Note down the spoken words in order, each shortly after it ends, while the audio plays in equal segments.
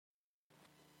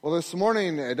Well, this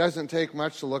morning, it doesn't take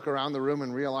much to look around the room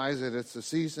and realize that it's the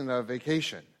season of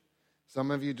vacation. Some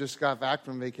of you just got back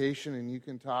from vacation, and you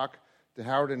can talk to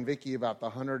Howard and Vicki about the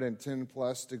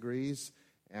 110-plus degrees.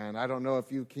 And I don't know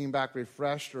if you came back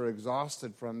refreshed or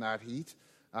exhausted from that heat.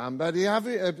 But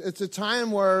it's a time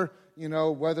where,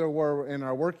 whether we're in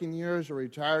our working years or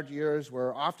retired years,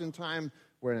 where oftentimes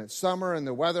we're in summer and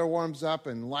the weather warms up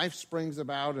and life springs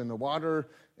about and the water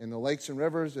in the lakes and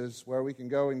rivers is where we can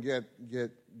go and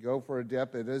go for a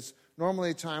dip. It is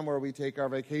normally a time where we take our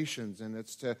vacations, and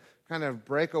it's to kind of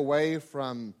break away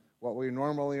from what we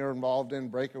normally are involved in,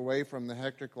 break away from the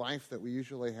hectic life that we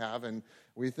usually have. And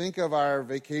we think of our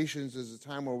vacations as a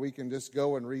time where we can just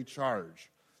go and recharge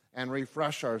and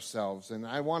refresh ourselves. And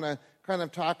I want to kind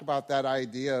of talk about that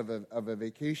idea of a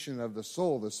vacation of the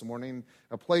soul this morning,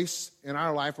 a place in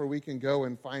our life where we can go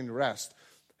and find rest.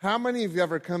 How many of you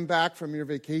ever come back from your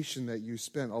vacation that you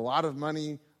spent a lot of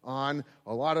money on,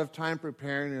 a lot of time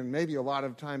preparing, and maybe a lot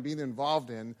of time being involved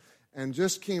in, and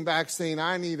just came back saying,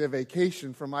 I need a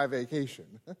vacation from my vacation?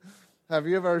 Have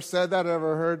you ever said that,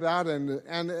 ever heard that?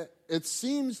 And it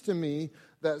seems to me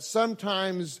that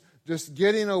sometimes just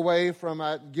getting away from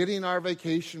getting our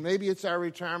vacation, maybe it's our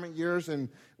retirement years and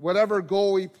whatever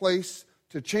goal we place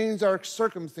to change our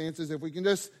circumstances, if we can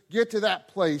just get to that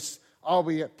place, I'll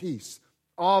be at peace.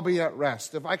 I'll be at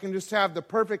rest. If I can just have the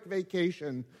perfect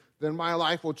vacation, then my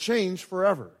life will change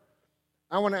forever.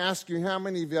 I want to ask you, how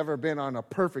many of you have ever been on a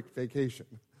perfect vacation?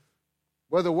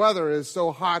 Where the weather is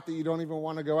so hot that you don't even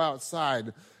want to go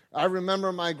outside. I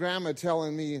remember my grandma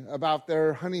telling me about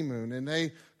their honeymoon, and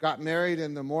they got married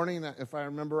in the morning, if I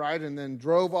remember right, and then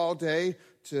drove all day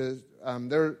to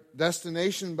their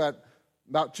destination, but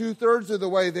about 2/3 of the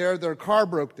way there, their car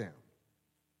broke down.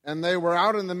 And they were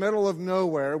out in the middle of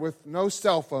nowhere with no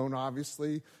cell phone,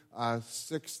 obviously,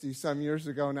 60-some years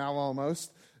ago now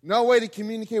almost. No way to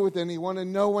communicate with anyone,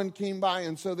 and no one came by.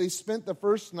 And so they spent the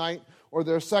first night or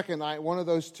their second night, one of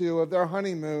those two, of their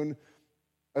honeymoon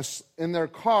in their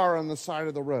car on the side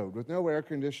of the road with no air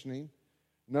conditioning,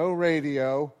 no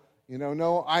radio,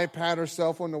 no iPad or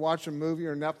cell phone to watch a movie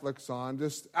or Netflix on,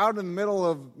 just out in the middle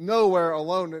of nowhere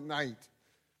alone at night.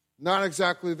 Not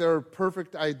exactly their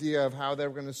perfect idea of how they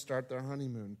were going to start their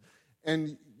honeymoon.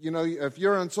 And, if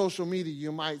you're on social media,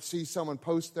 you might see someone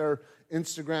post their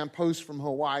Instagram post from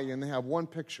Hawaii, and they have one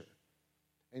picture.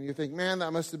 And you think, man,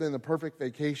 that must have been the perfect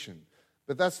vacation.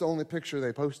 But that's the only picture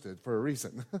they posted for a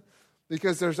reason.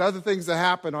 Because there's other things that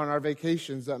happen on our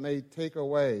vacations that may take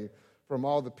away from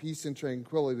all the peace and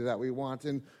tranquility that we want.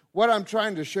 And what I'm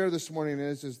trying to share this morning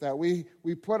is that we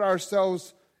put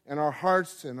ourselves and our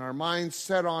hearts and our minds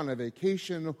set on a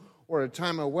vacation or a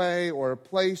time away or a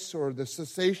place or the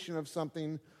cessation of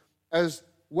something as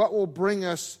what will bring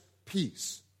us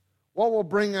peace, what will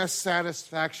bring us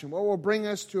satisfaction, what will bring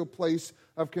us to a place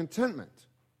of contentment.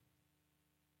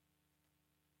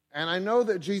 And I know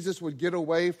that Jesus would get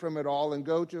away from it all and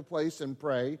go to a place and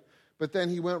pray, but then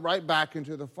he went right back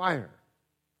into the fire.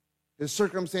 His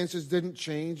circumstances didn't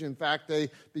change. In fact, they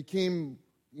became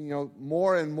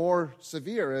more and more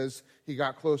severe as he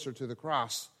got closer to the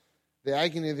cross. The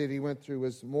agony that he went through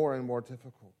was more and more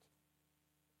difficult.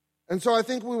 And so I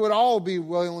think we would all be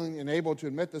willing and able to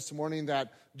admit this morning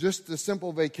that just the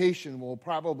simple vacation will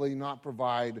probably not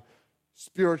provide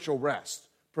spiritual rest,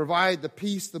 provide the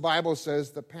peace, the Bible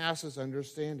says, that passes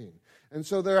understanding. And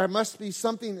so there must be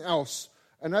something else,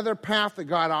 another path that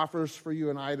God offers for you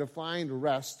and I to find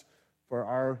rest for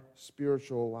our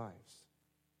spiritual lives.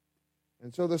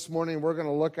 And so this morning we're going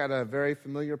to look at a very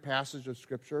familiar passage of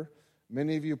Scripture.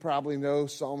 Many of you probably know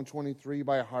Psalm 23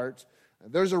 by heart.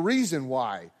 There's a reason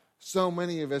why so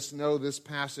many of us know this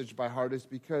passage by heart. Is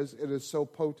because it is so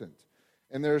potent.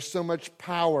 And there's so much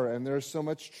power and there's so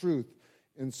much truth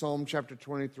in Psalm chapter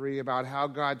 23 about how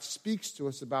God speaks to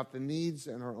us about the needs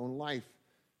in our own life,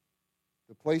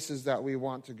 the places that we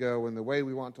want to go and the way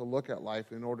we want to look at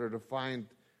life in order to find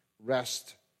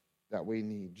rest that we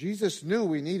need. Jesus knew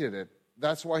we needed it.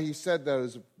 That's why he said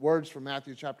those words from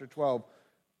Matthew chapter 12.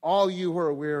 All you who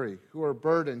are weary, who are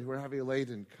burdened, who are heavy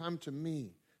laden, come to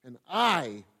me, and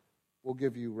I will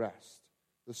give you rest.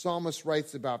 The psalmist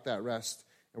writes about that rest,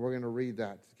 and we're going to read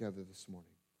that together this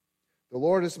morning. The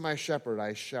Lord is my shepherd,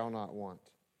 I shall not want.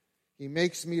 He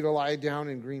makes me to lie down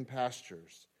in green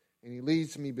pastures, and he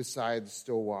leads me beside the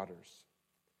still waters.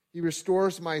 He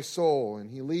restores my soul, and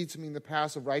he leads me in the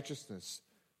paths of righteousness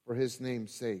for his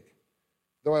name's sake.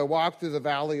 Though I walk through the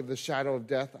valley of the shadow of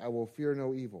death, I will fear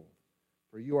no evil,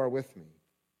 for you are with me.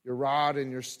 Your rod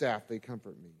and your staff, they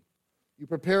comfort me. You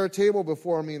prepare a table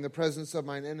before me in the presence of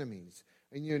mine enemies,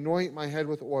 and you anoint my head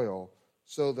with oil,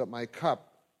 so that my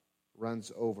cup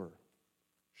runs over.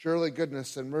 Surely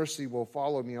goodness and mercy will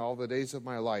follow me all the days of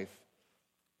my life,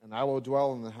 and I will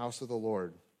dwell in the house of the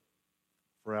Lord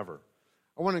forever.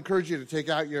 I want to encourage you to take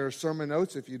out your sermon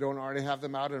notes if you don't already have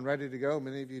them out and ready to go.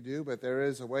 Many of you do, but there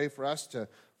is a way for us to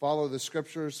follow the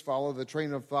scriptures, follow the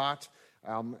train of thought.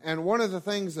 And one of the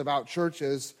things about church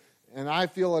is, and I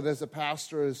feel it as a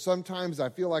pastor, is sometimes I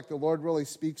feel like the Lord really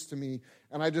speaks to me,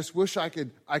 and I just wish I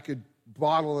could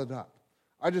bottle it up.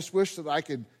 I just wish that I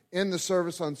could end the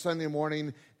service on Sunday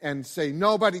morning and say,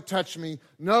 nobody touch me,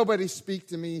 nobody speak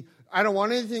to me. I don't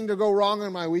want anything to go wrong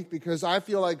in my week because I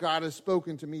feel like God has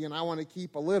spoken to me and I want to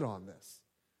keep a lid on this.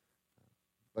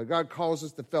 But God calls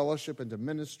us to fellowship and to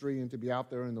ministry and to be out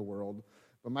there in the world.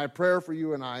 But my prayer for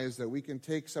you and I is that we can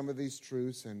take some of these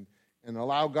truths and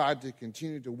allow God to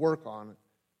continue to work on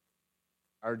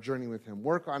our journey with Him,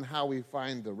 work on how we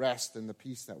find the rest and the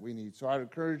peace that we need. So I'd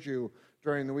encourage you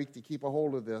during the week to keep a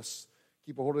hold of this,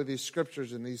 keep a hold of these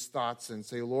scriptures and these thoughts and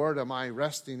say, Lord, am I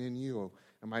resting in you?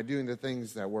 Am I doing the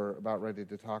things that we're about ready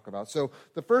to talk about? So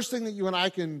the first thing that you and I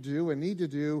can do and need to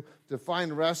do to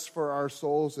find rest for our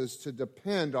souls is to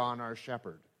depend on our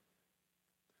shepherd.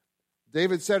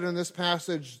 David said in this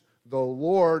passage, the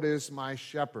Lord is my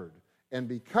shepherd, and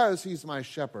because He's my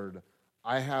shepherd,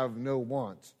 I have no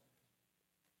want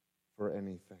for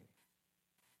anything.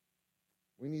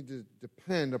 We need to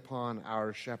depend upon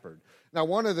our shepherd. Now,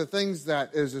 one of the things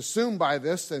that is assumed by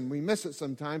this, and we miss it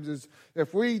sometimes, is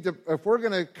if we're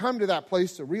going to come to that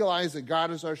place to realize that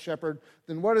God is our shepherd,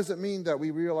 then what does it mean that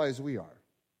we realize we are?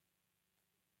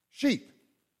 Sheep.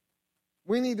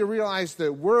 We need to realize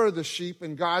that we're the sheep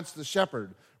and God's the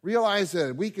shepherd. Realize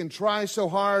that we can try so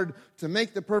hard to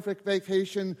make the perfect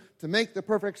vacation, to make the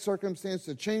perfect circumstance,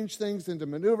 to change things and to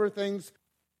maneuver things.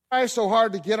 Try so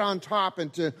hard to get on top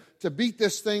and to beat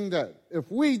this thing that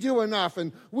if we do enough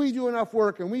and we do enough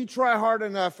work and we try hard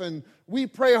enough and we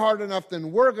pray hard enough,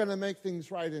 then we're going to make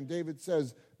things right. And David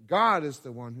says, God is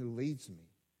the one who leads me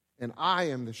and I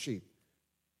am the sheep.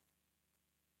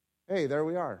 Hey, there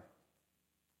we are.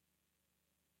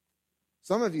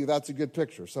 Some of you, that's a good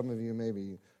picture. Some of you,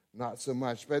 maybe not so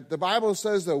much. But the Bible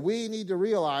says that we need to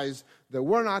realize that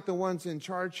we're not the ones in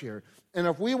charge here. And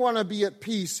if we want to be at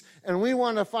peace and we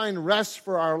want to find rest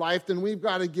for our life, then we've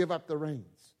got to give up the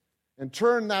reins and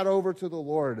turn that over to the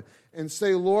Lord and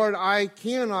say, Lord, I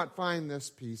cannot find this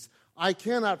peace. I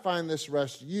cannot find this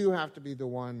rest. You have to be the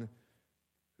one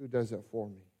who does it for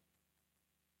me.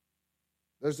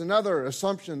 There's another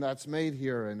assumption that's made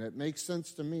here, and it makes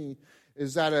sense to me,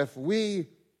 is that if we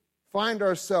find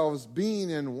ourselves being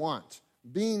in want,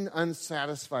 being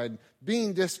unsatisfied,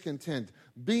 being discontent,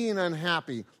 being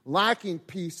unhappy, lacking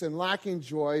peace and lacking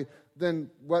joy, then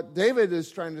what David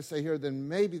is trying to say here, then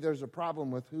maybe there's a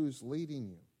problem with who's leading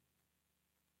you.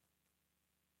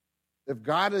 If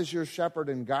God is your shepherd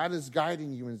and God is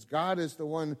guiding you and God is the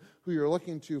one who you're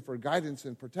looking to for guidance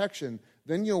and protection,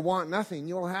 then you'll want nothing.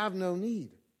 You'll have no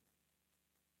need.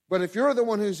 But if you're the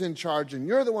one who's in charge and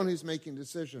you're the one who's making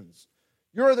decisions,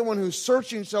 you're the one who's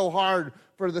searching so hard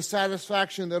for the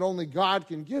satisfaction that only God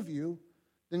can give you,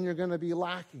 then you're going to be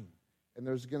lacking. And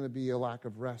there's going to be a lack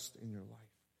of rest in your life.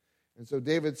 And so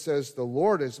David says, the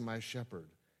Lord is my shepherd.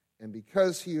 And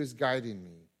because He is guiding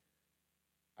me,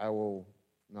 I will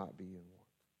not be in want.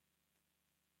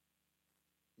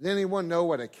 Does anyone know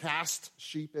what a cast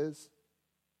sheep is?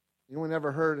 Anyone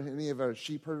ever heard any of our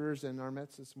sheep herders in our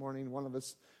midst this morning? One of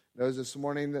us knows this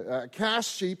morning. A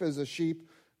cast sheep is a sheep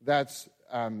that's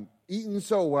eaten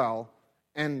so well,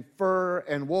 and fur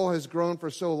and wool has grown for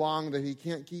so long that he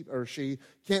can't keep, or she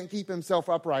can't keep himself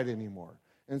upright anymore.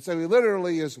 And so he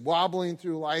literally is wobbling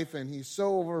through life, and he's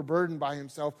so overburdened by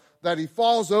himself that he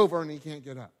falls over and he can't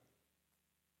get up.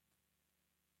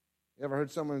 You ever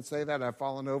heard someone say that? I've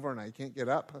fallen over and I can't get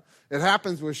up? It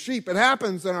happens with sheep. It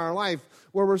happens in our life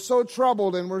where we're so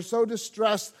troubled and we're so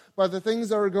distressed by the things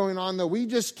that are going on that we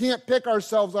just can't pick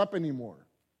ourselves up anymore.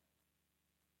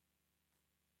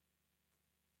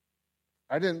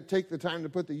 I didn't take the time to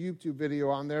put the YouTube video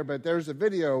on there, but there's a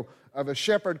video of a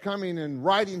shepherd coming and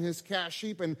riding his cast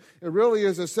sheep, and it really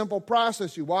is a simple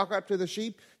process. You walk up to the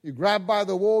sheep, you grab by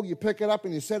the wool, you pick it up,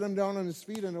 and you set him down on his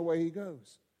feet, and away he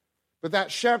goes. But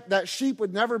that sheep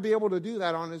would never be able to do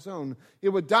that on his own. It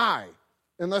would die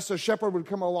unless a shepherd would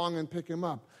come along and pick him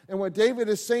up. And what David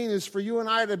is saying is for you and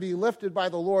I to be lifted by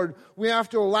the Lord, we have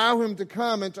to allow Him to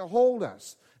come and to hold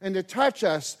us and to touch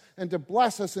us and to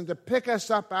bless us and to pick us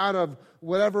up out of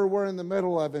whatever we're in the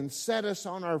middle of and set us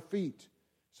on our feet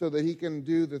so that He can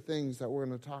do the things that we're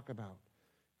going to talk about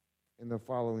in the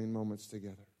following moments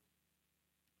together.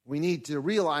 We need to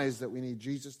realize that we need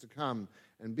Jesus to come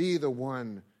and be the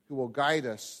one who will guide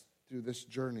us through this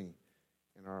journey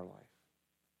in our life.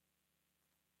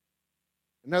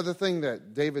 Another thing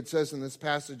that David says in this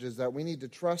passage is that we need to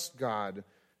trust God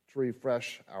to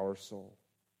refresh our soul.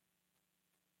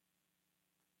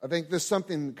 I think this is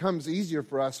something that comes easier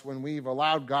for us when we've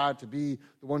allowed God to be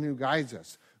the one who guides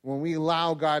us, when we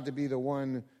allow God to be the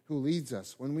one who leads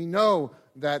us, when we know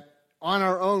that on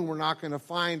our own we're not going to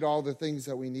find all the things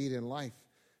that we need in life.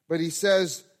 But he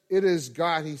says, it is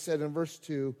God, he said in verse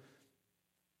 2,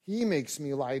 he makes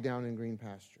me lie down in green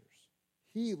pastures.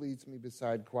 He leads me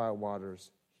beside quiet waters.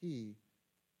 He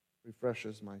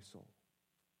refreshes my soul.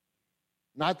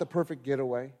 Not the perfect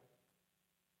getaway,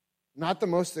 not the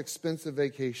most expensive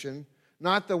vacation,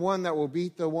 not the one that will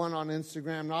beat the one on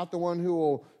Instagram, not the one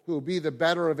who will be the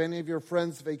better of any of your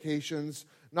friends' vacations,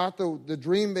 not the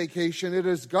dream vacation. It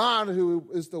is God who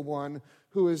is the one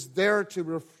who is there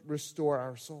to restore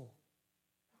our soul.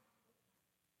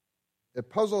 It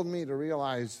puzzled me to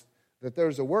realize that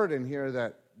there's a word in here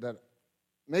that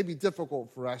may be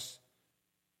difficult for us.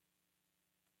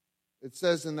 It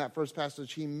says in that first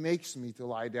passage, he makes me to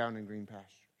lie down in green pastures.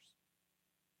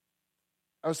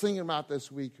 I was thinking about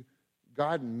this week,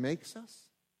 God makes us?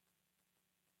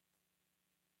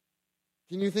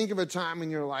 Can you think of a time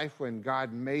in your life when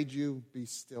God made you be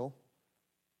still?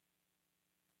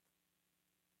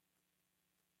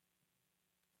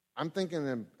 I'm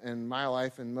thinking in my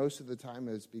life, and most of the time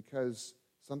is because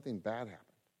something bad happened.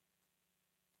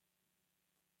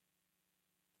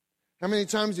 How many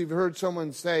times have you heard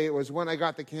someone say, it was when I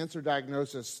got the cancer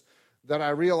diagnosis that I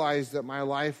realized that my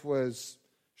life was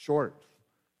short.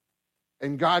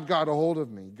 And God got a hold of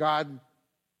me. God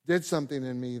did something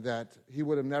in me that he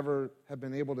would have never have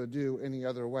been able to do any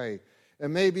other way. It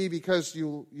may be because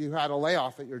you had a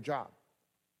layoff at your job.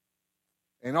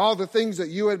 And all the things that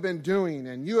you had been doing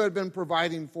and you had been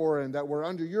providing for and that were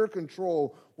under your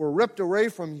control were ripped away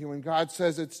from you. And God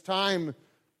says, it's time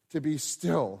to be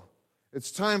still. It's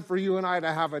time for you and I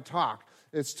to have a talk.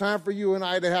 It's time for you and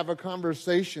I to have a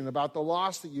conversation about the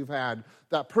loss that you've had,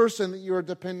 that person that you are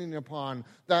depending upon,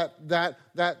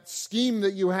 that scheme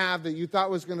that you have that you thought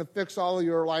was going to fix all of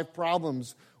your life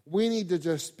problems. We need to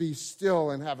just be still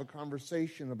and have a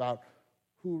conversation about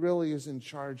who really is in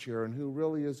charge here and who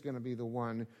really is going to be the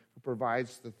one who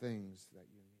provides the things that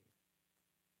you need.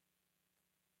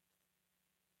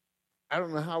 I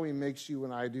don't know how he makes you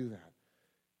and I do that.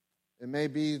 It may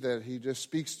be that he just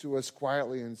speaks to us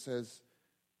quietly and says,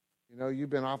 you know,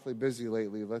 you've been awfully busy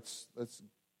lately. Let's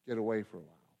get away for a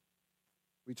while.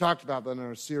 We talked about that in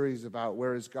our series about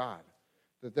where is God.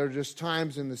 That there are just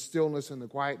times in the stillness and the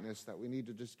quietness that we need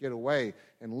to just get away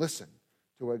and listen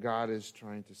to what God is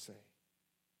trying to say.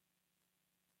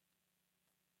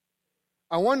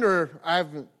 I wonder,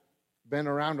 I've been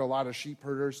around a lot of sheep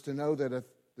herders to know that if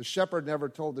the shepherd never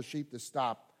told the sheep to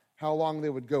stop, how long they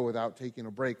would go without taking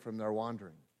a break from their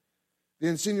wandering. The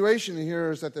insinuation here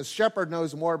is that the shepherd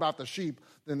knows more about the sheep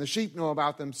than the sheep know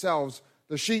about themselves.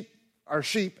 The sheep are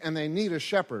sheep and they need a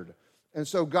shepherd. And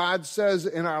so God says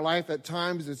in our life at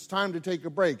times it's time to take a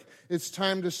break. It's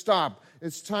time to stop.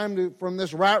 It's time to, from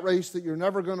this rat race that you're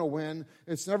never going to win.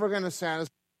 It's never going to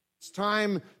satisfy. It's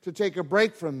time to take a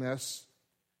break from this.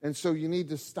 And so you need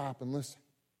to stop and listen.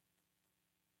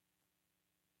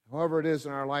 However it is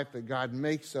in our life that God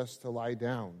makes us to lie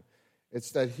down,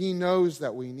 it's that he knows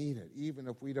that we need it, even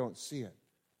if we don't see it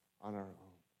on our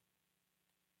own.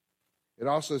 It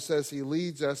also says he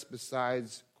leads us beside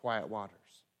quiet waters.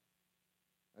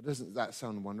 Doesn't that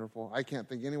sound wonderful? I can't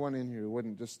think anyone in here who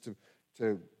wouldn't just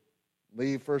to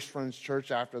leave First Friends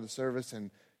Church after the service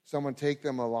and someone take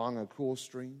them along a cool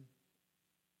stream.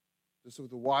 Just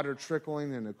with the water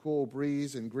trickling and a cool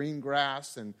breeze and green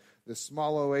grass and the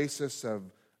small oasis of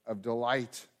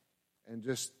delight, and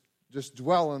just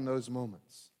dwell in those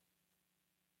moments.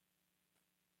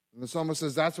 And the psalmist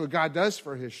says that's what God does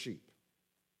for his sheep.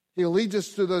 He leads us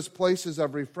to those places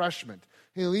of refreshment.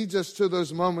 He leads us to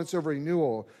those moments of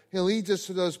renewal. He leads us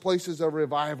to those places of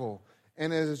revival.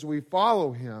 And as we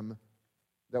follow him,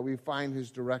 that we find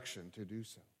his direction to do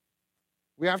so.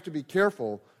 We have to be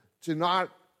careful to not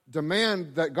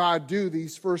demand that God do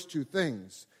these first two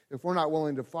things if we're not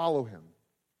willing to follow him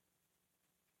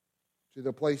to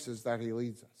the places that he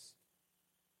leads us.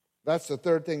 That's the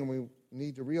third thing we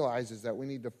need to realize, is that we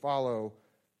need to follow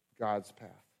God's path.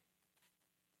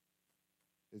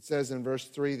 It says in verse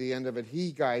 3, the end of it,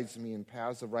 he guides me in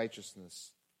paths of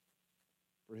righteousness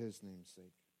for his name's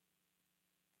sake.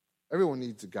 Everyone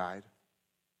needs a guide.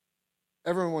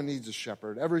 Everyone needs a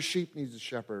shepherd. Every sheep needs a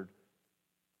shepherd.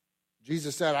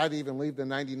 Jesus said, I'd even leave the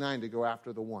 99 to go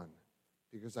after the one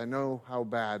because I know how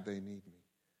bad they need me.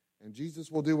 And Jesus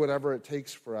will do whatever it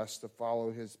takes for us to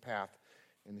follow his path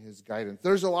and his guidance.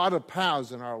 There's a lot of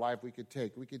paths in our life we could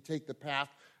take. We could take the path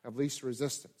of least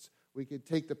resistance. We could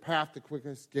take the path to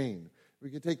quickest gain. We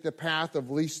could take the path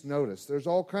of least notice. There's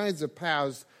all kinds of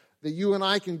paths that you and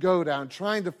I can go down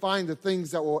trying to find the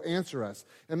things that will answer us.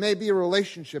 It may be a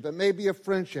relationship. It may be a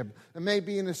friendship. It may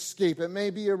be an escape. It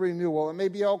may be a renewal. It may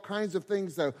be all kinds of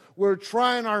things that we're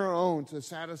trying our own to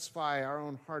satisfy our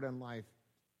own heart and life.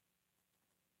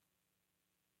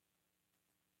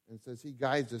 And it says he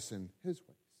guides us in his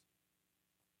ways.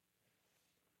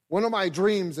 One of my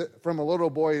dreams from a little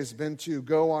boy has been to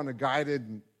go on a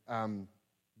guided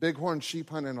bighorn sheep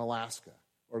hunt in Alaska,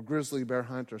 or grizzly bear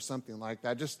hunt or something like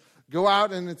that. Just go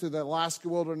out into the Alaska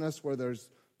wilderness where there's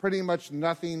pretty much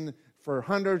nothing for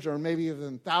hundreds or maybe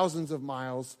even thousands of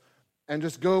miles, and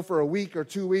just go for a week or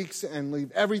 2 weeks and leave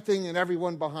everything and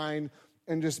everyone behind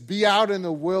and just be out in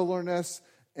the wilderness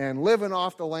and living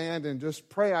off the land and just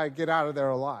pray I get out of there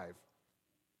alive.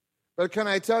 But can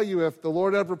I tell you, if the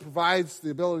Lord ever provides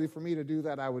the ability for me to do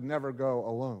that, I would never go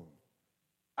alone.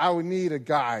 I would need a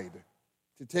guide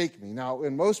to take me. Now,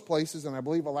 in most places, and I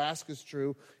believe Alaska is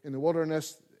true, in the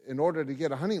wilderness, in order to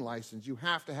get a hunting license, you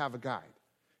have to have a guide.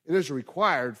 It is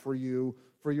required for you,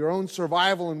 for your own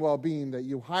survival and well-being, that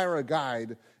you hire a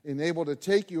guide and able to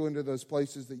take you into those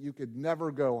places that you could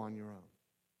never go on your own.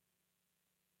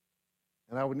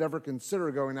 And I would never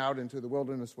consider going out into the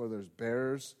wilderness where there's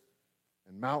bears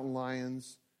and mountain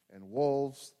lions and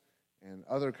wolves and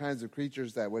other kinds of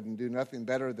creatures that wouldn't do nothing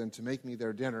better than to make me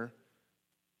their dinner.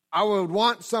 I would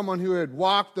want someone who had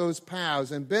walked those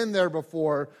paths and been there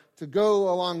before to go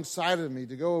alongside of me,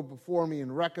 to go before me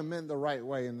and recommend the right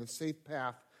way and the safe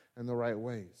path and the right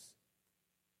ways.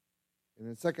 And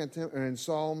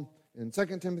in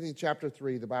 2 Timothy chapter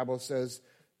 3, the Bible says,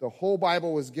 the whole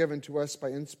Bible was given to us by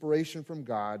inspiration from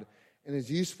God and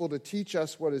is useful to teach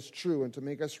us what is true and to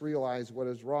make us realize what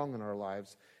is wrong in our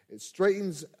lives. It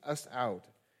straightens us out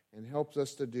and helps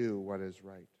us to do what is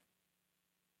right.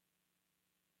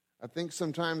 I think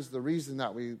sometimes the reason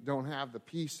that we don't have the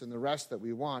peace and the rest that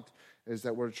we want is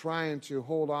that we're trying to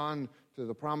hold on to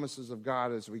the promises of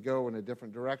God as we go in a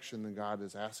different direction than God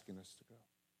is asking us to go.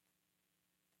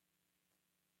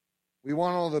 We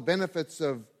want all the benefits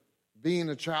of being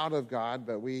a child of God,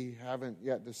 but we haven't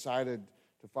yet decided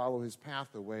to follow his path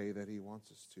the way that he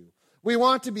wants us to. We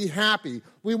want to be happy.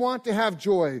 We want to have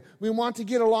joy. We want to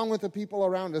get along with the people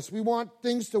around us. We want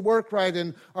things to work right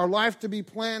and our life to be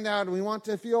planned out. And we want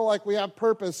to feel like we have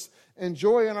purpose and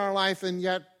joy in our life. And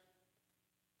yet,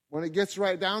 when it gets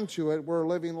right down to it, we're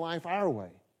living life our way.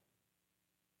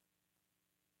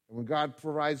 And when God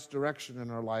provides direction in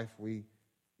our life, we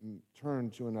turn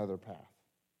to another path.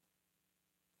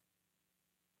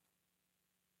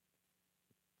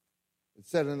 It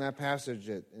said in that passage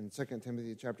in 2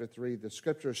 Timothy chapter 3, the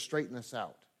scriptures straighten us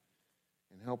out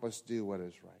and help us do what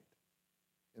is right.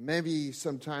 And maybe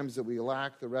sometimes that we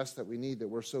lack the rest that we need, that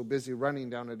we're so busy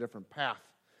running down a different path,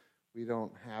 we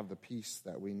don't have the peace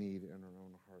that we need in our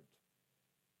own heart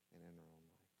and in our own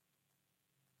life.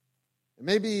 And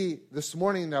maybe this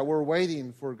morning that we're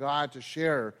waiting for God to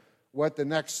share what the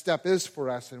next step is for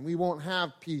us, and we won't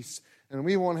have peace and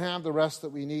we won't have the rest that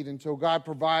we need until God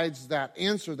provides that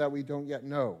answer that we don't yet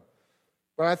know.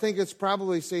 But I think it's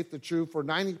probably safe to true for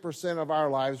 90% of our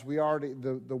lives,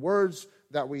 the words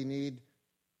that we need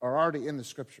are already in the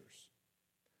Scriptures.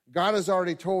 God has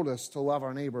already told us to love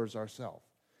our neighbors ourselves.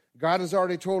 God has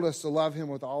already told us to love him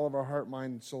with all of our heart,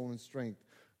 mind, soul, and strength.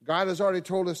 God has already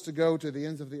told us to go to the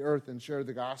ends of the earth and share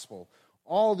the gospel.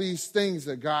 All these things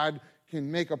that God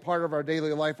can make a part of our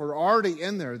daily life are already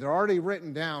in there. They're already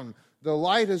written down. The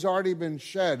light has already been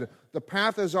shed. The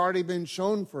path has already been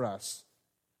shown for us.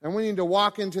 And we need to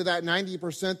walk into that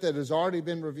 90% that has already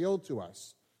been revealed to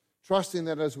us, trusting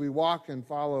that as we walk and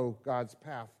follow God's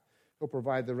path, he'll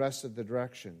provide the rest of the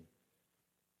direction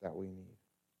that we need.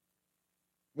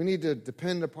 We need to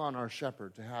depend upon our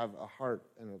shepherd to have a heart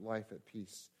and a life at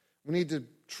peace. We need to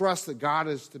trust that God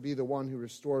is to be the one who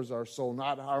restores our soul,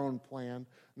 not our own plan,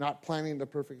 not planning the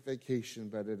perfect vacation,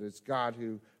 but it is God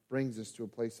who brings us to a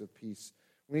place of peace.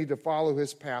 We need to follow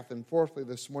his path. And fourthly,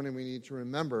 this morning we need to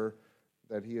remember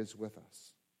that he is with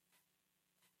us.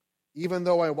 Even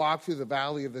though I walk through the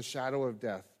valley of the shadow of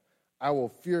death, I will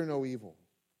fear no evil,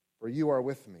 for you are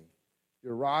with me.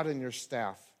 Your rod and your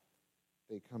staff,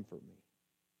 they comfort me.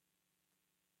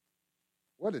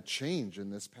 What a change in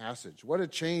this passage. What a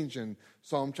change in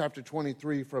Psalm chapter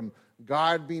 23 from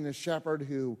God being a shepherd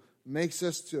who makes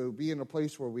us to be in a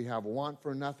place where we have want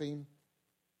for nothing,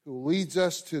 who leads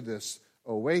us to this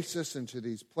oasis and to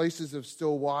these places of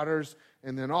still waters,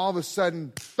 and then all of a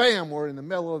sudden, bam, we're in the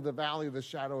middle of the valley of the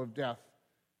shadow of death.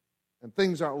 and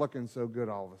things aren't looking so good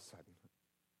all of a sudden.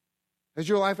 Has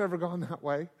your life ever gone that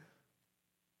way?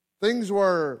 Things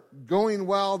were going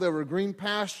well, there were green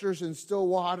pastures and still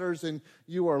waters, and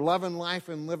you were loving life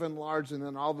and living large, and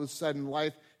then all of a sudden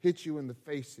life hits you in the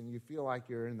face and you feel like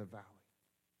you're in the valley.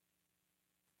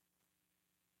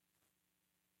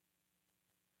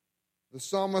 The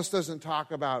psalmist doesn't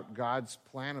talk about God's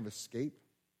plan of escape.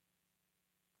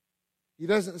 He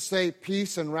doesn't say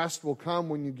peace and rest will come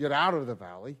when you get out of the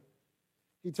valley.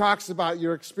 He talks about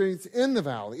your experience in the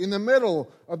valley, in the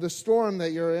middle of the storm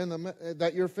that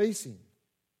you're facing.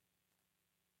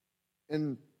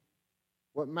 And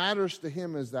what matters to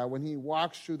him is that when he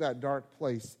walks through that dark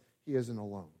place, he isn't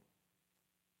alone.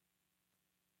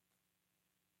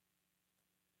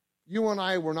 You and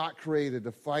I were not created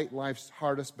to fight life's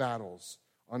hardest battles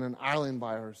on an island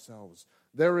by ourselves.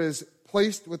 There is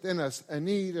placed within us a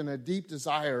need and a deep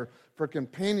desire for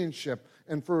companionship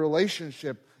and for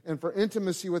relationship and for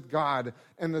intimacy with God.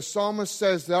 And the psalmist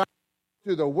says that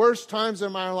through the worst times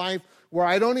in my life where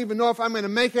I don't even know if I'm going to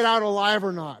make it out alive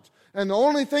or not. And the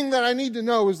only thing that I need to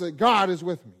know is that God is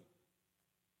with me.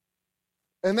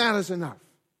 And that is enough.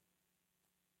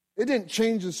 It didn't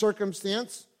change the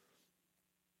circumstance.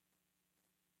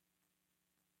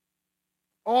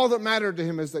 All that mattered to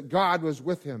him is that God was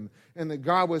with him and that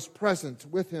God was present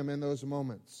with him in those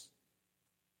moments.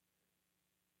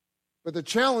 But the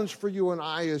challenge for you and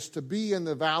I is to be in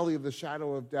the valley of the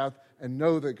shadow of death and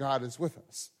know that God is with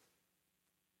us.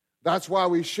 That's why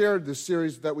we shared the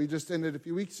series that we just ended a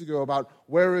few weeks ago about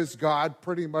where is God,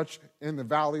 pretty much in the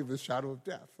valley of the shadow of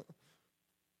death.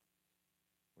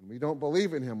 When we don't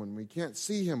believe in him, when we can't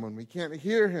see him, when we can't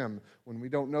hear him, when we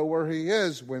don't know where he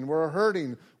is, when we're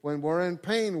hurting, when we're in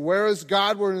pain, where is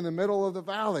God? We're in the middle of the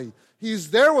valley. He's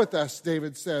there with us,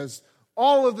 David says,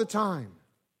 all of the time,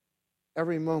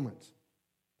 every moment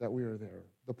that we are there.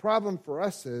 The problem for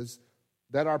us is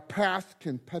that our path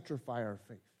can petrify our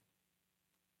faith.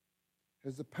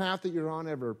 Has the path that you're on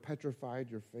ever petrified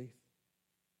your faith?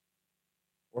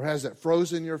 Or has it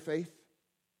frozen your faith?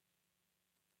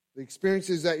 The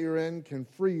experiences that you're in can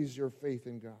freeze your faith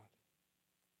in God.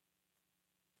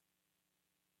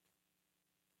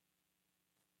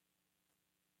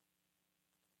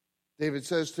 David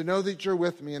says, to know that you're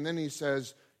with me, and then he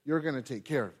says, you're going to take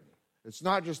care of me. It's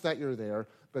not just that you're there,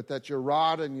 but that your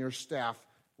rod and your staff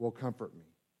will comfort me.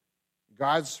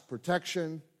 God's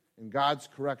protection and God's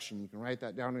correction, you can write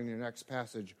that down in your next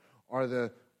passage, are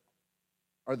the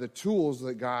tools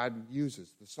that God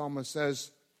uses. The psalmist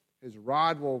says, his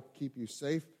rod will keep you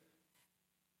safe.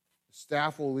 The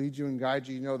staff will lead you and guide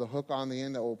you. You know, the hook on the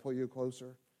end that will pull you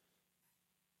closer.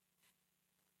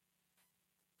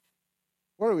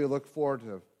 Where do we look for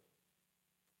to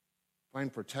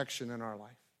find protection in our life?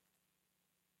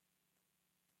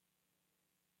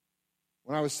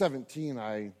 When I was 17,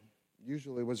 I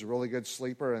usually was a really good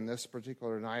sleeper, and this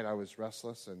particular night I was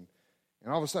restless, and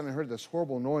all of a sudden I heard this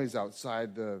horrible noise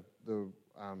outside the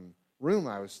room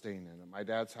I was staying in at my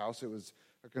dad's house. It was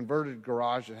a converted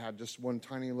garage that had just one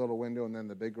tiny little window, and then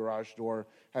the big garage door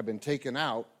had been taken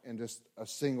out, and just a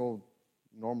single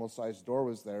normal-sized door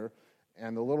was there.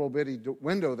 And the little bitty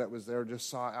window that was there just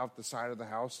saw out the side of the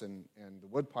house, and the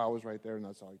wood pile was right there, and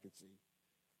that's all you could see.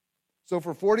 So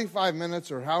for 45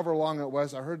 minutes or however long it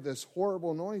was, I heard this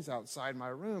horrible noise outside my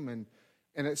room, and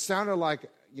it sounded like,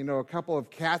 you know, a couple of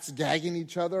cats gagging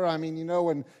each other. I mean, you know,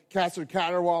 when cats are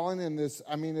caterwauling and this,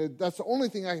 I mean, that's the only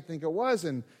thing I could think it was,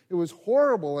 and it was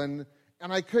horrible, and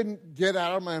I couldn't get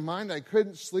out of my mind. I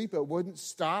couldn't sleep. It wouldn't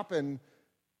stop, and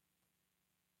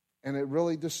it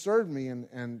really disturbed me,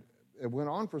 and it went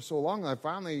on for so long. I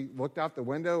finally looked out the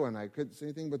window, and I couldn't see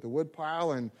anything but the wood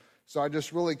pile, and so I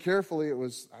just really carefully, it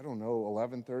was, I don't know,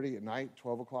 11:30 at night,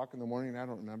 12 o'clock in the morning, I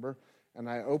don't remember, and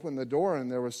I opened the door,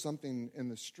 and there was something in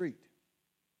the street.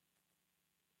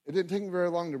 It didn't take me very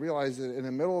long to realize that in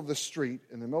the middle of the street,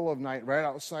 in the middle of night, right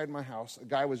outside my house, a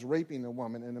guy was raping a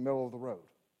woman in the middle of the road.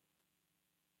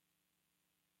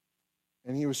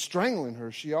 And he was strangling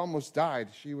her. She almost died.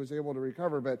 She was able to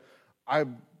recover, but I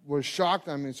was shocked.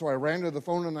 I mean, so I ran to the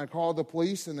phone and I called the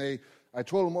police, and I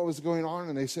told them what was going on,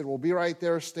 and they said, well, be right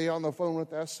there, stay on the phone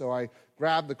with us. So I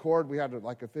grabbed the cord. We had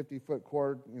like a 50-foot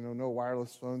cord, you know, no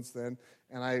wireless phones then.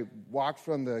 And I walked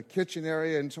from the kitchen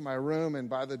area into my room and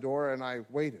by the door, and I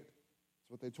waited. So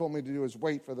what they told me to do is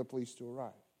wait for the police to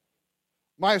arrive.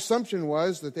 My assumption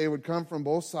was that they would come from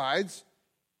both sides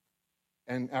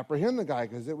and apprehend the guy,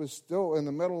 because it was still in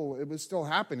the middle, it was still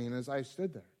happening as I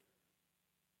stood there.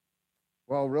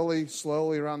 Well, really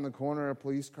slowly around the corner, a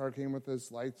police car came with his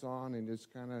lights on and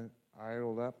just kind of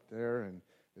idled up there. And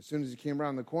as soon as he came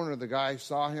around the corner, the guy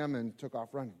saw him and took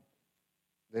off running.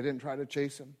 They didn't try to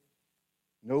chase him.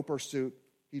 No pursuit.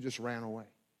 He just ran away.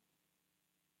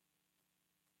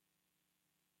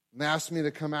 And they asked me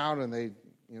to come out, and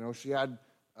she had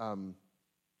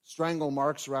strangle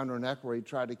marks around her neck where he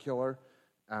tried to kill her.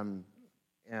 And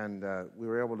we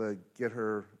were able to get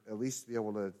her, at least be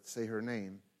able to say her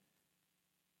name.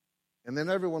 And then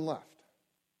everyone left.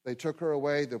 They took her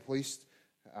away. The police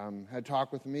had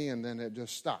talked with me, and then it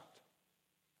just stopped.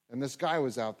 And this guy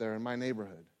was out there in my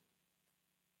neighborhood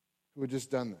who had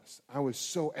just done this. I was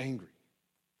so angry.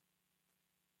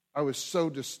 I was so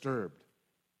disturbed.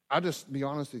 I'll just be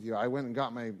honest with you. I went and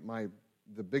got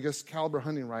the biggest caliber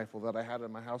hunting rifle that I had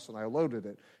in my house, and I loaded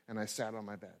it, and I sat on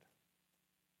my bed.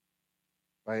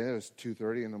 It was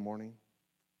 2:30 in the morning.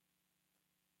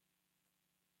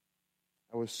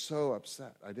 I was so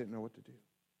upset. I didn't know what to do.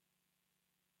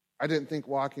 I didn't think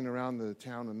walking around the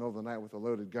town in the middle of the night with a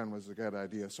loaded gun was a good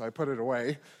idea, so I put it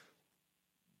away.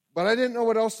 But I didn't know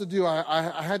what else to do.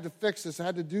 I had to fix this. I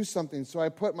had to do something. So I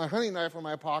put my hunting knife in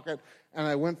my pocket, and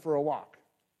I went for a walk.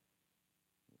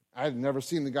 I had never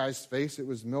seen the guy's face. It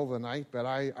was the middle of the night, but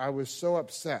I was so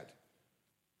upset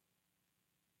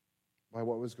by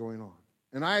what was going on.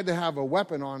 And I had to have a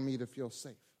weapon on me to feel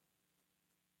safe.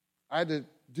 I had to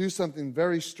do something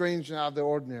very strange and out of the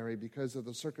ordinary because of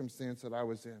the circumstance that I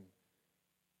was in.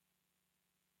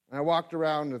 And I walked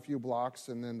around a few blocks,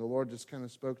 and then the Lord just kind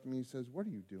of spoke to me. He says, "What are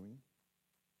you doing?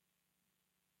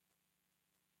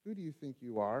 Who do you think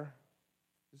you are?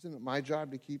 Isn't it my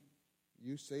job to keep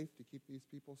you safe, to keep these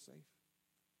people safe?"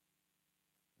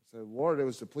 I said, "Lord, it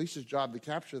was the police's job to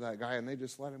capture that guy, and they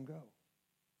just let him go."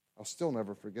 I'll still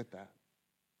never forget that.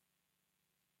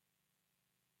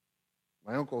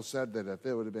 My uncle said that if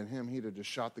it would have been him, he'd have just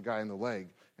shot the guy in the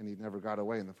leg, and he'd never got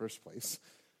away in the first place.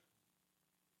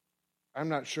 I'm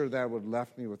not sure that would have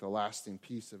left me with a lasting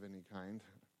peace of any kind.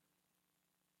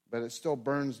 But it still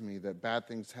burns me that bad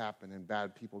things happen and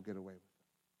bad people get away with it.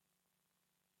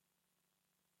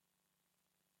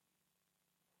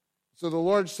 So the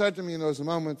Lord said to me in those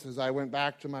moments as I went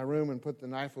back to my room and put the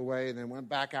knife away and then went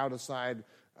back outside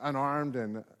unarmed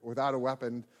and without a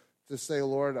weapon to say,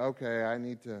 "Lord, okay, I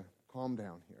need to calm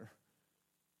down here.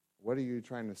 What are you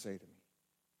trying to say to me?"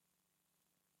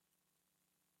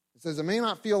 It says, "It may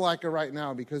not feel like it right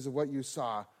now because of what you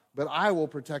saw, but I will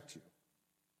protect you.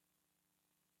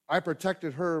 I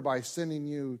protected her by sending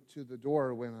you to the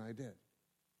door when I did.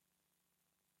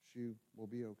 She will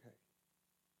be okay."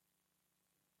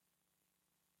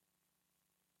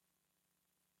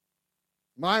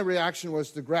 My reaction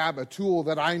was to grab a tool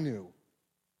that I knew,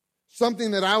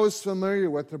 something that I was familiar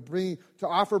with, to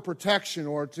offer protection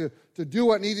or to do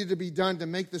what needed to be done to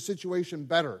make the situation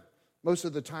better. Most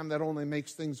of the time, that only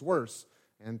makes things worse.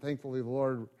 And thankfully, the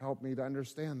Lord helped me to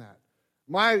understand that.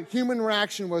 My human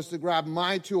reaction was to grab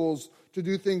my tools to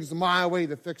do things my way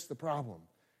to fix the problem.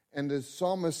 And the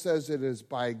psalmist says it is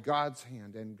by God's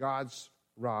hand and God's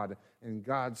rod and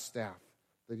God's staff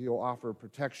that He'll offer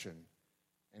protection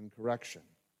and correction.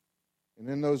 And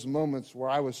in those moments where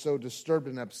I was so disturbed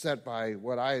and upset by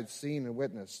what I had seen and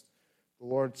witnessed, the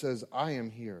Lord says, "I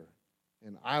am here,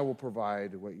 and I will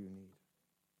provide what you need."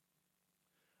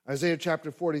 Isaiah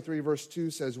chapter 43, verse 2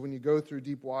 says, "When you go through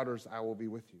deep waters, I will be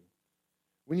with you.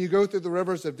 When you go through the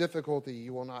rivers of difficulty,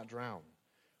 you will not drown.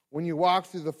 When you walk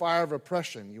through the fire of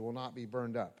oppression, you will not be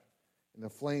burned up, and the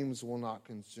flames will not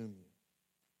consume you."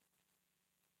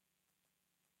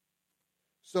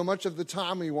 So much of the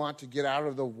time we want to get out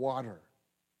of the water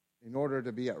in order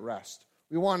to be at rest.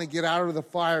 We want to get out of the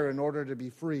fire in order to be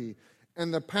free.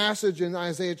 And the passage in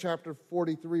Isaiah chapter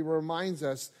 43 reminds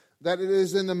us that it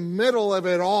is in the middle of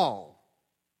it all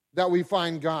that we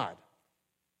find God.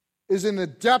 It is in the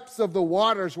depths of the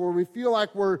waters where we feel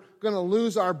like we're going to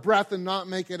lose our breath and not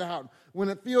make it out. When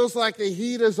it feels like the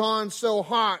heat is on so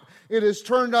hot, it is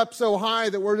turned up so high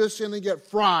that we're just going to get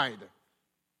fried.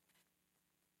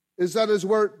 That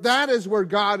is where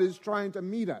God is trying to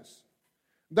meet us.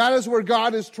 That is where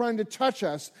God is trying to touch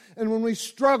us. And when we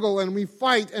struggle and we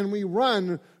fight and we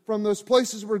run from those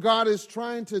places where God is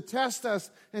trying to test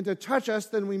us and to touch us,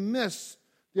 then we miss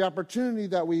the opportunity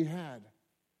that we had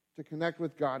to connect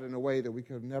with God in a way that we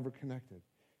could have never connected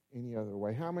any other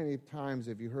way. How many times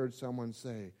have you heard someone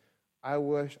say, "I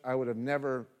wish I would have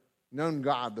never known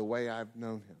God the way I've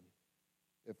known Him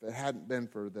if it hadn't been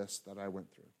for this that I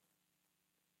went through?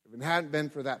 If it hadn't been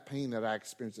for that pain that I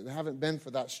experienced, if it hadn't been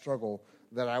for that struggle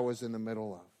that I was in the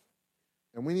middle of."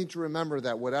 And we need to remember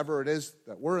that whatever it is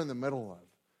that we're in the middle of,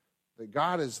 that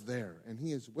God is there, and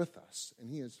He is with us, and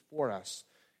He is for us.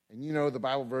 And you know the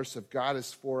Bible verse, if God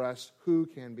is for us, who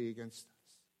can be against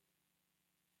us?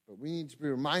 But we need to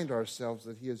remind ourselves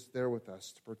that He is there with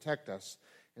us to protect us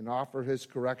and offer his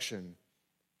correction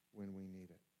when we need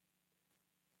it.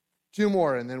 Two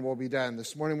more, and then we'll be done.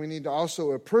 This morning we need to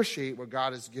also appreciate what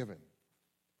God has given.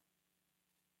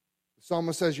 The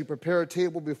psalmist says, you prepare a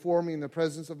table before me in the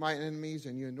presence of my enemies,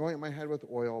 and you anoint my head with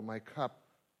oil, my cup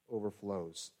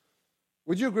overflows.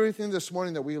 Would you agree with me this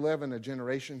morning that we live in a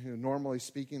generation who, normally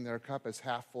speaking, their cup is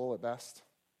half full at best?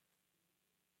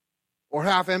 Or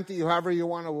half empty, however you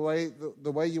want to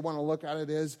the way you want to look at it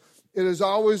is. It is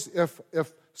always, if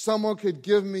someone could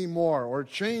give me more, or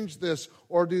change this,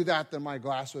 or do that, then my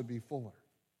glass would be fuller.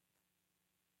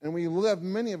 And we live,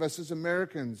 many of us as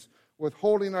Americans, with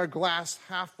holding our glass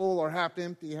half full or half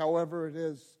empty, however it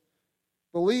is,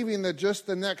 believing that just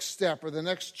the next step or the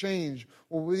next change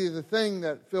will be the thing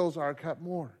that fills our cup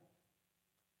more.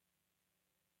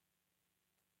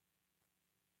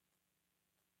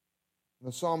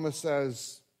 The psalmist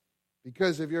says,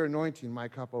 because of your anointing, my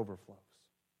cup overflows.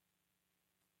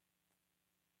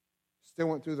 Still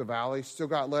went through the valley, still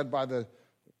got led by the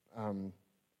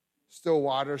still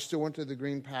water, still went to the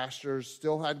green pastures,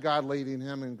 still had God leading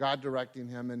him and God directing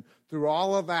him. And through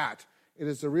all of that, it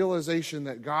is the realization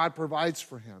that God provides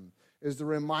for him, is the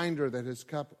reminder that his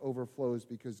cup overflows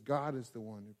because God is the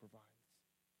one who provides.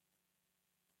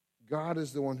 God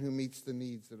is the one who meets the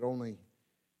needs that only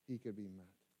he could be met.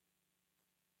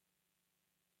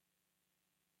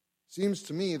 Seems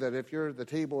to me that if you're the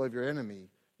table of your enemy,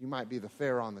 you might be the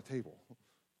fare on the table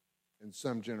in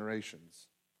some generations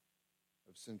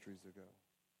of centuries ago.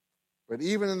 But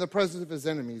even in the presence of his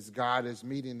enemies, God is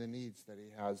meeting the needs that he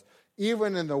has.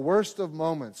 Even in the worst of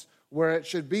moments where it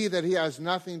should be that he has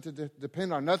nothing to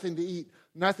depend on, nothing to eat,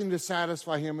 nothing to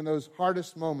satisfy him, in those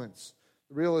hardest moments,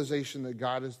 the realization that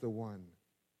God is the one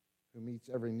who meets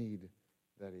every need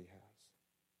that he has.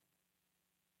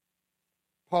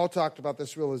 Paul talked about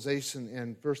this realization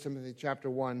in 1 Timothy chapter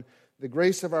 1. The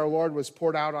grace of our Lord was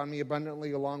poured out on me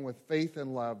abundantly along with faith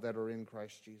and love that are in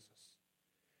Christ Jesus.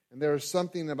 And there is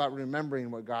something about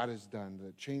remembering what God has done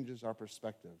that changes our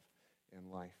perspective in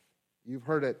life. You've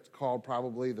heard it called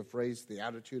probably the phrase, the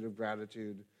attitude of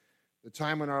gratitude. The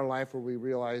time in our life where we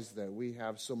realize that we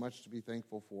have so much to be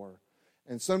thankful for.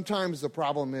 And sometimes the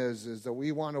problem is that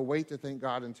we want to wait to thank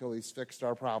God until he's fixed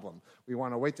our problem. We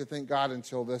want to wait to thank God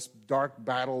until this dark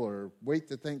battle, or wait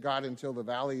to thank God until the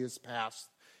valley is passed.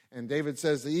 And David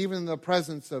says that even in the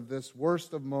presence of this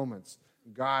worst of moments,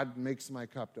 God makes my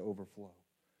cup to overflow.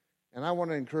 And I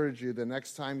want to encourage you, the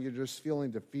next time you're just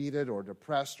feeling defeated or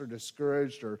depressed or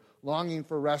discouraged or longing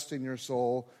for rest in your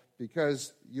soul,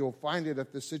 because you'll find it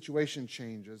if the situation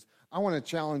changes, I want to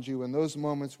challenge you in those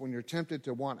moments when you're tempted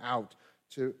to want out,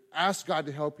 to ask God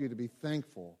to help you to be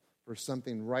thankful for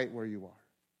something right where you are.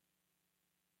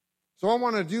 So I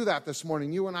want to do that this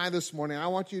morning, you and I this morning. I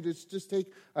want you to just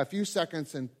take a few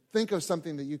seconds and think of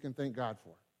something that you can thank God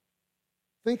for.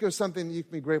 Think of something that you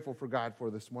can be grateful for God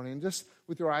for this morning. And just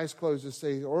with your eyes closed, just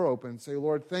say, or open, say,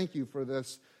 Lord, thank you for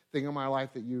this thing in my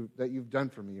life that you've done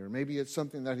for me. Or maybe it's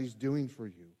something that he's doing for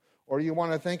you. Or you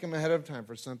want to thank him ahead of time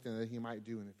for something that he might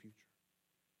do in the future.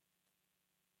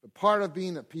 But part of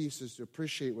being at peace is to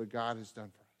appreciate what God has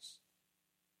done for us.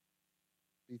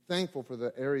 Be thankful for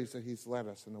the areas that he's led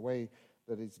us and the way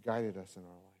that he's guided us in our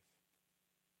life.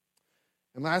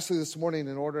 And lastly, this morning,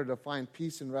 in order to find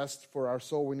peace and rest for our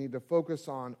soul, we need to focus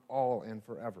on all and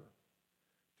forever.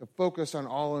 To focus on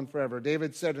all and forever.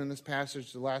 David said in this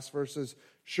passage, the last verses,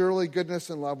 surely goodness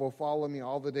and love will follow me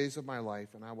all the days of my life,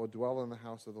 and I will dwell in the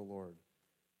house of the Lord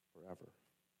forever.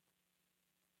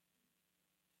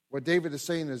 What David is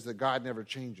saying is that God never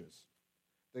changes,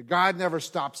 that God never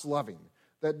stops loving,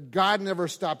 that God never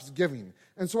stops giving.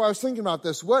 And so I was thinking about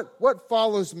this. What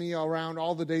follows me around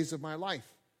all the days of my life?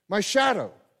 My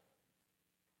shadow.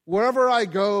 Wherever I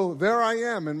go, there I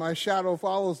am, and my shadow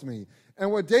follows me.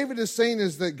 And what David is saying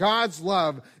is that God's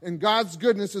love and God's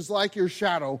goodness is like your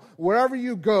shadow. Wherever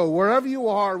you go, wherever you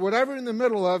are, whatever you're in the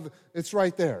middle of, it's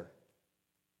right there.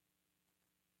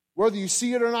 Whether you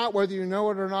see it or not, whether you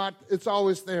know it or not, it's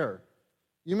always there.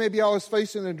 You may be always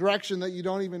facing a direction that you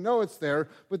don't even know it's there,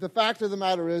 but the fact of the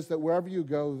matter is that wherever you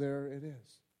go, there it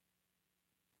is.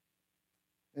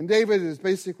 And David is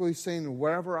basically saying,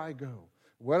 wherever I go,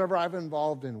 whatever I'm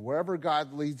involved in, wherever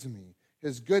God leads me,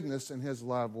 his goodness and his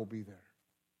love will be there.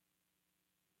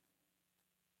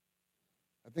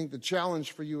 I think the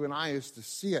challenge for you and I is to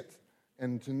see it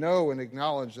and to know and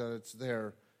acknowledge that it's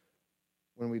there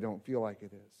when we don't feel like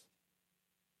it is.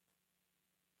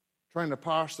 Trying to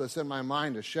parse this in my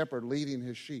mind, a shepherd leading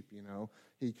his sheep,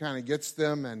 He kind of gets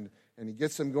them and he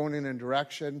gets them going in a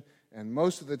direction, and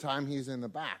most of the time he's in the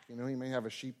back. He may have a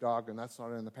sheepdog, and that's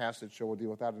not in the passage, so we'll deal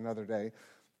with that another day.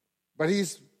 But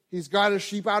he's He's got his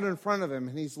sheep out in front of him,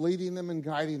 and he's leading them and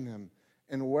guiding them.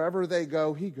 And wherever they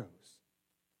go, he goes.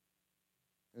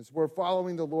 As we're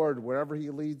following the Lord, wherever he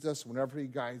leads us, whenever he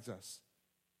guides us,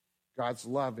 God's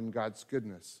love and God's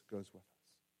goodness goes with us.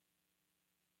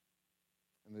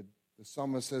 And the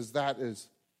psalmist says that is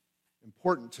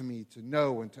important to me to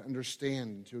know and to understand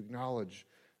and to acknowledge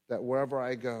that wherever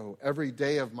I go, every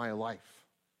day of my life,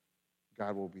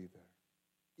 God will be there.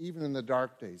 Even in the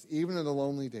dark days, even in the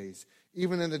lonely days,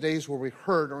 even in the days where we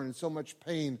hurt or in so much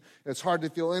pain, it's hard to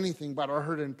feel anything but our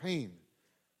hurt and pain.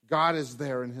 God is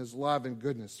there, and his love and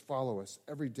goodness follow us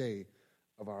every day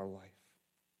of our life.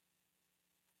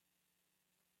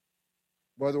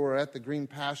 Whether we're at the green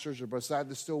pastures or beside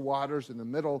the still waters in the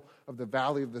middle of the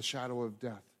valley of the shadow of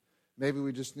death, maybe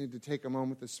we just need to take a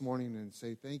moment this morning and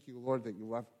say, thank you, Lord, that you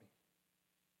love me.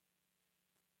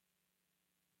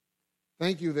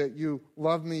 Thank you that you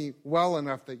love me well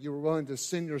enough that you were willing to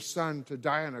send your son to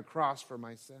die on a cross for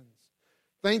my sins.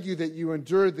 Thank you that you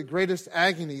endured the greatest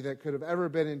agony that could have ever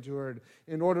been endured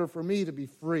in order for me to be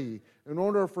free, in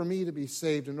order for me to be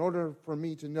saved, in order for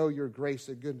me to know your grace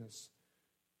and goodness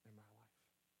in my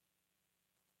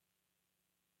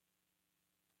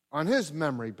life. On his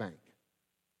memory bank,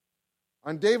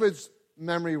 on David's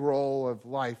memory roll of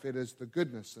life, it is the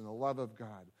goodness and the love of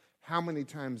God. How many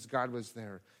times God was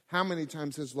there, how many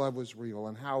times his love was real,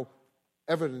 and how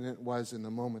evident it was in the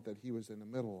moment that he was in the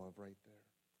middle of right there.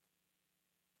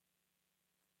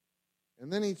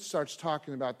 And then he starts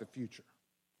talking about the future.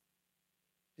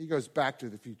 He goes back to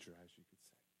the future, as you could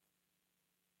say.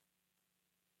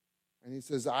 And he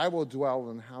says, I will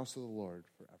dwell in the house of the Lord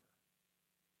forever.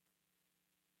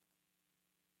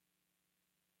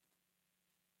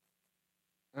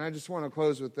 And I just want to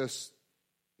close with this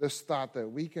thought that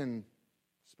we can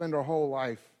spend our whole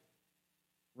life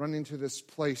running to this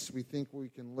place we think we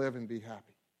can live and be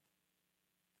happy.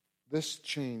 This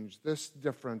change, this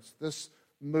difference, this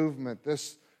movement,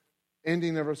 this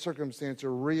ending of a circumstance or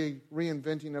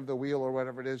reinventing of the wheel or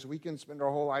whatever it is, we can spend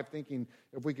our whole life thinking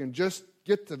if we can just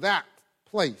get to that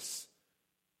place,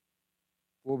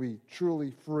 we'll be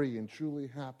truly free and truly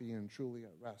happy and truly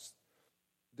at rest.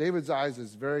 David's eyes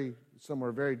is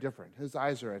somewhere very different. His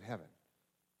eyes are at heaven.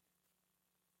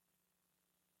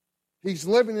 He's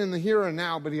living in the here and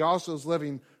now, but he also is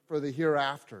living for the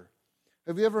hereafter.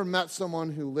 Have you ever met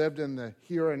someone who lived in the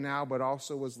here and now, but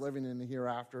also was living in the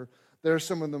hereafter? They're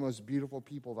some of the most beautiful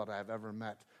people that I've ever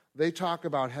met. They talk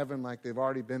about heaven like they've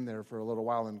already been there for a little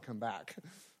while and come back.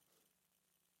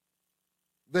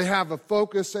 They have a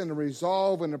focus and a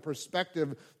resolve and a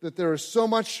perspective that there is so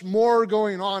much more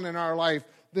going on in our life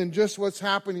than just what's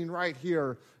happening right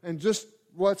here and just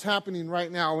what's happening right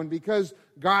now. And because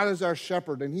God is our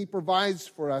shepherd and he provides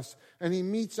for us and he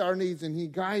meets our needs and he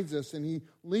guides us and he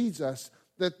leads us,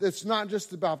 that it's not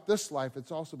just about this life,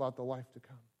 it's also about the life to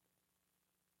come.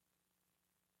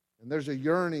 And there's a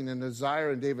yearning and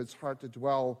desire in David's heart to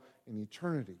dwell in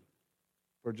eternity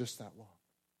for just that long.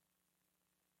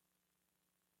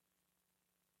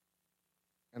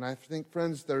 And I think,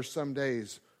 friends, there's some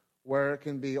days where it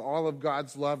can be all of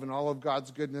God's love and all of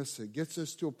God's goodness. It gets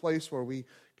us to a place where we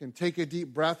can take a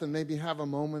deep breath and maybe have a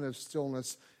moment of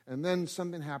stillness, and then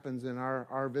something happens and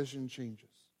our vision changes.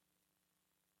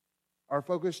 Our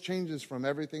focus changes from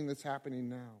everything that's happening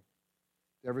now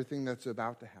to everything that's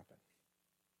about to happen.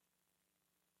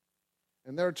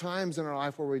 And there are times in our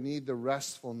life where we need the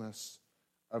restfulness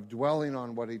of dwelling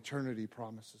on what eternity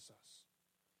promises us.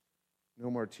 No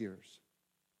more tears,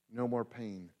 no more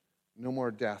pain, no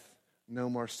more death, no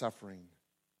more suffering.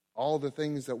 All the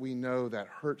things that we know that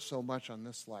hurt so much on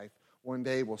this life, one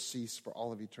day will cease for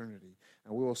all of eternity.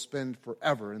 And we will spend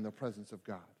forever in the presence of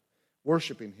God,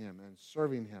 worshiping him and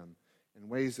serving him in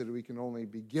ways that we can only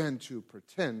begin to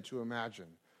pretend to imagine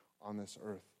on this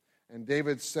earth. And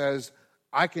David says,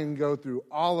 I can go through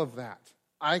all of that.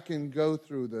 I can go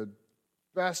through the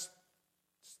best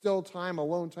still time,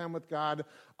 alone time with God.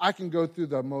 I can go through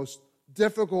the most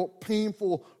difficult,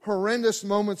 painful, horrendous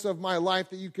moments of my life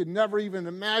that you could never even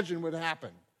imagine would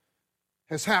happen.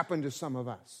 Has happened to some of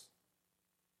us.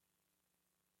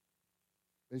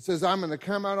 He says, I'm going to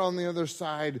come out on the other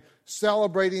side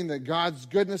celebrating that God's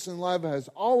goodness and love has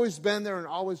always been there and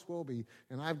always will be,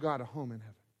 and I've got a home in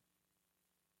heaven.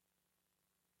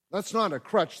 That's not a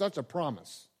crutch, that's a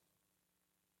promise.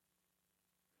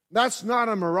 That's not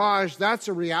a mirage, that's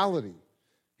a reality.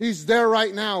 He's there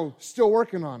right now, still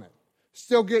working on it,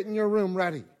 still getting your room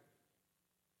ready.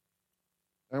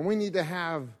 And we need to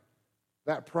have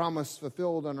that promise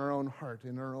fulfilled in our own heart,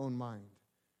 in our own mind.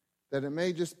 That it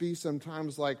may just be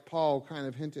sometimes like Paul kind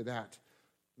of hinted at.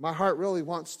 My heart really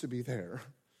wants to be there.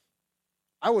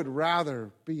 I would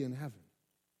rather be in heaven.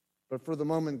 But for the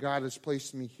moment, God has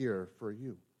placed me here for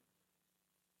you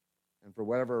and for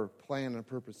whatever plan and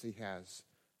purpose he has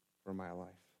for my life.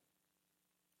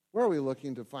 Where are we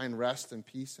looking to find rest and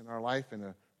peace in our life, in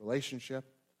a relationship,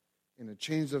 in a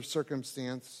change of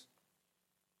circumstance,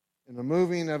 in the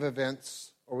moving of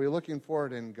events? Or are we looking for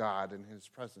it in God and his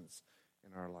presence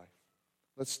in our life?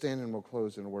 Let's stand and we'll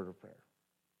close in a word of prayer.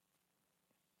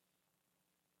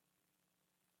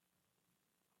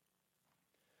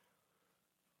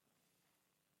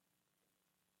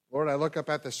 Lord, I look up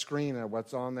at the screen at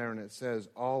what's on there, and it says,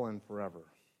 all and forever.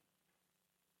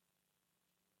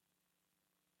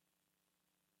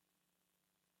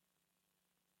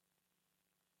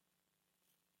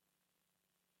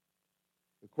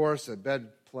 The chorus that Ben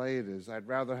played is, I'd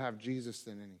rather have Jesus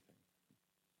than anything.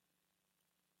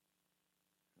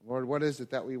 Lord, what is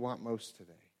it that we want most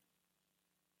today?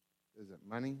 Is it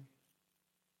money?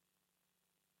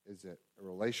 Is it a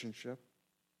relationship?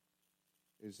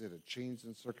 Is it a change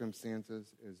in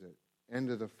circumstances? Is it end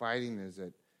of the fighting? Is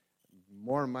it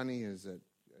more money? Is it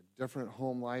a different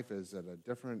home life? Is it a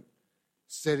different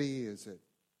city? Is it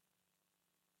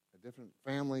a different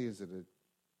family? Is it a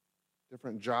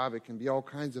different job? It can be all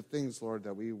kinds of things, Lord,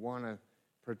 that we want to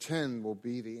pretend will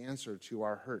be the answer to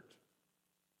our hurt.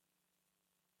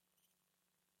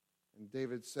 And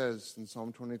David says in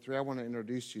Psalm 23, I want to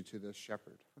introduce you to this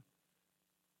shepherd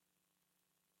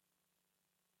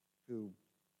who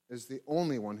is the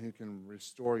only one who can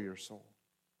restore your soul.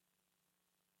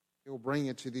 He'll bring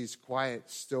you to these quiet,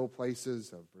 still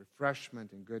places of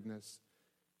refreshment and goodness.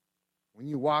 When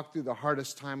you walk through the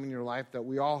hardest time in your life that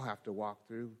we all have to walk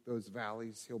through, those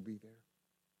valleys, he'll be there.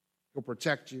 He'll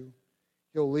protect you.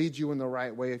 He'll lead you in the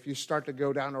right way. If you start to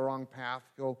go down the wrong path,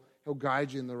 he'll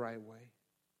guide you in the right way.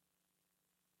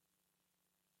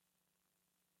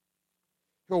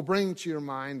 He'll bring to your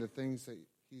mind the things that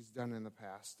he's done in the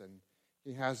past, and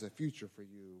he has a future for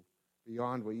you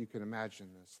beyond what you can imagine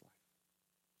in this life.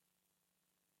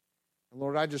 And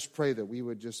Lord, I just pray that we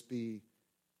would just be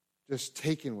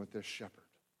taken with this shepherd.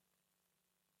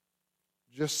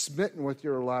 Just smitten with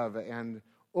your love and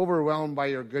overwhelmed by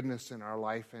your goodness in our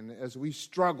life. And as we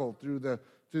struggle through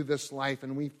this life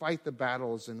and we fight the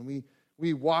battles and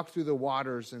we walk through the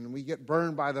waters and we get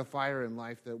burned by the fire in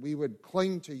life, that we would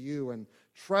cling to you and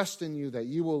trust in you that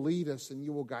you will lead us and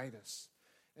you will guide us.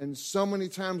 And so many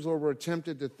times, Lord, we're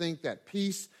tempted to think that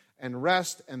peace and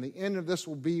rest and the end of this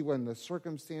will be when the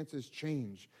circumstances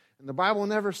change. And the Bible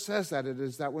never says that. It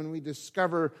is that when we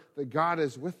discover that God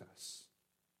is with us,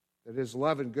 that his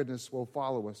love and goodness will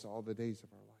follow us all the days of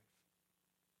our life.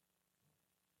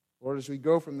 Lord, as we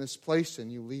go from this place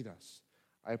and you lead us,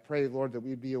 I pray, Lord, that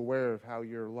we'd be aware of how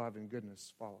your love and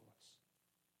goodness follow us.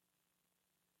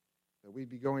 That we'd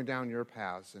be going down your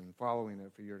paths and following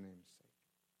it for your name's sake.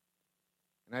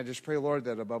 And I just pray, Lord,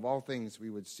 that above all things we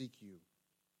would seek you.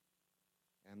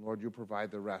 And, Lord, you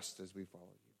provide the rest as we follow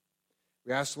you.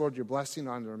 We ask, Lord, your blessing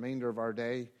on the remainder of our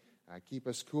day. Keep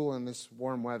us cool in this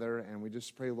warm weather. And we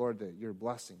just pray, Lord, that your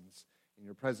blessings and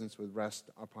your presence would rest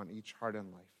upon each heart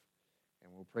and life.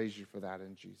 And we'll praise you for that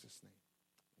in Jesus' name.